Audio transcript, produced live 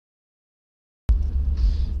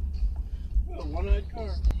one-eyed car.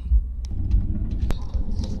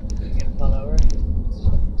 You gonna pull over?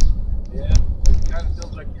 Yeah, it kind of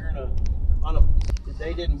feels like you're in on a.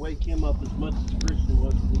 They didn't wake him up as much as Christian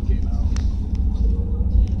was when he came out.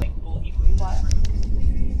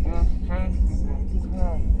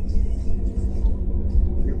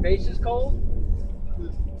 Your face is cold?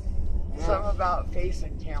 Something about face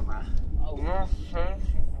and camera. Oh.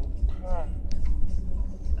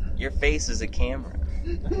 Your face is a camera.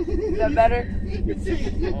 Is that better? You see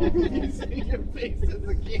your face is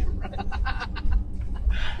a camera.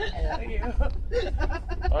 I know you.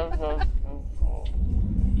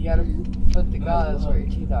 You gotta put the gauze where your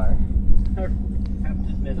teeth are. I have to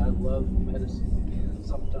admit, I love medicine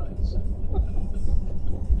sometimes.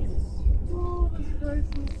 Oh, that's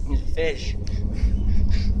priceless. He's a fish.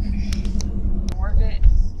 Work it.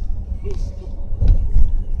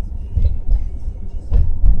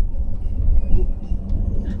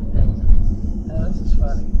 Oh, this is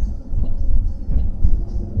funny.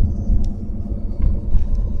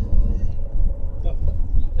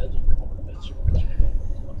 He doesn't call it Mr.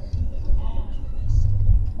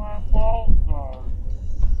 My ball's gone.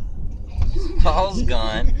 Ball's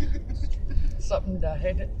gone. Something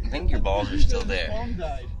died. I think your balls are still there. Phone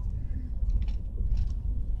died.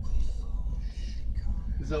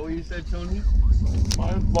 Is that what you said, Tony?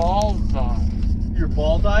 My ball's gone. Your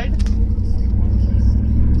ball died?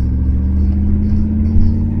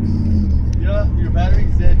 Yeah, your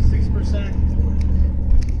battery's dead, 6%.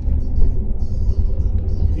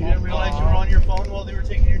 You didn't realize you were on your phone while they were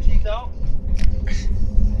taking your teeth out?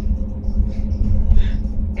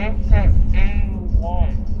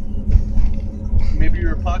 Maybe you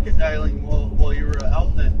were pocket dialing while you were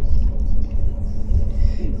out then.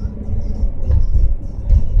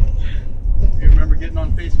 You remember getting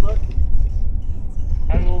on Facebook?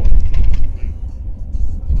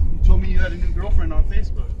 You told me you had a new girlfriend on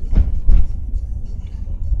Facebook.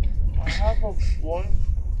 I have a one.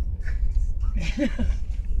 I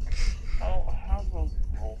don't have a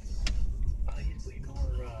girl. He's way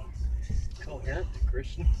more coherent than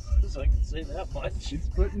Christian, so I can say that much. It's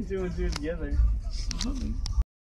putting two and two together.